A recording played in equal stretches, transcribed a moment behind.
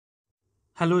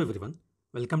Hello everyone,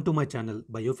 welcome to my channel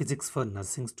Biophysics for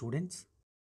Nursing Students.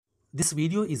 This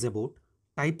video is about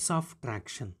types of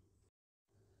traction.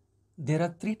 There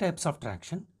are three types of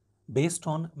traction based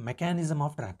on mechanism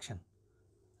of traction,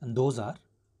 and those are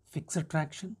fixed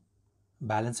traction,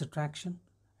 balanced traction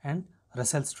and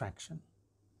Russell's traction.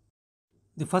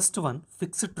 The first one,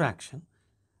 fixed traction,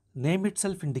 name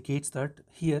itself indicates that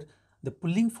here the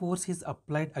pulling force is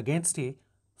applied against a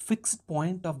fixed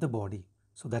point of the body.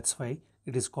 So that's why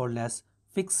it is called as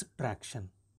fixed traction.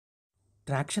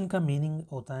 Traction का meaning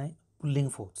होता है pulling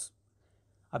force.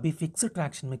 अभी fixed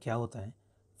traction में क्या होता है,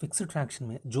 fixed traction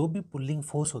में जो भी पुलिंग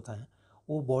फोर्स होता है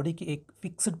वो बॉडी के एक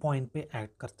फिक्स्ड पॉइंट पे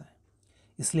एक्ट करता है,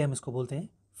 इसलिए हम इसको बोलते हैं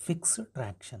fixed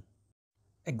traction.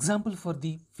 Example for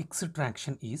the fixed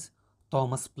traction is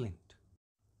Thomas splint.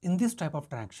 In this type of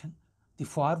traction the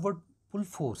forward pull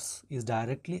force is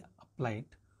directly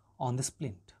applied on the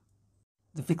splint.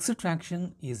 The fixed traction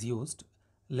is used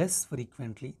less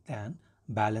frequently than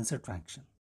balanced traction.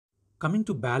 Coming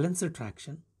to balanced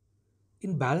traction,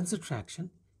 in balanced traction,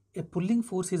 a pulling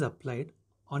force is applied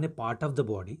on a part of the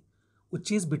body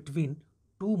which is between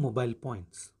two mobile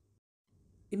points.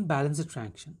 In balanced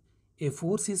traction, a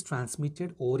force is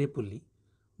transmitted over a pulley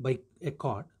by a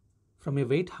cord from a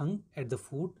weight hung at the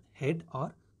foot, head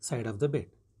or side of the bed.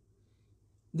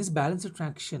 This balanced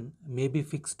traction may be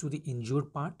fixed to the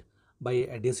injured part by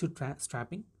adhesive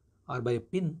strapping or by a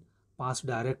pin passed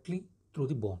directly through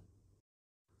the bone.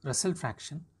 Russell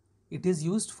traction, it is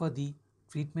used for the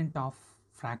treatment of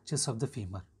fractures of the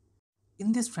femur.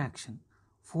 In this traction,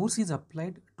 force is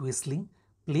applied to a sling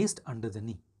placed under the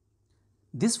knee.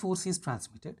 This force is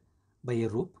transmitted by a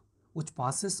rope which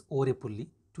passes over a pulley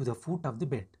to the foot of the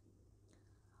bed.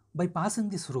 By passing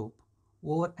this rope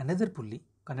over another pulley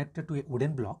connected to a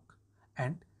wooden block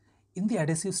and in the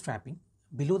adhesive strapping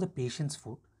below the patient's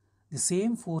foot, the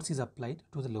same force is applied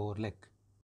to the lower leg.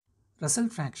 Russell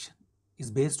traction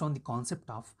is based on the concept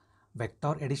of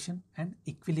vector addition and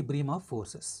equilibrium of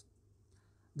forces.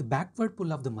 The backward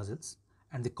pull of the muscles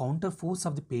and the counter force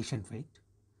of the patient weight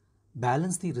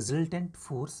balance the resultant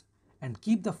force and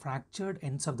keep the fractured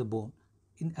ends of the bone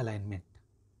in alignment.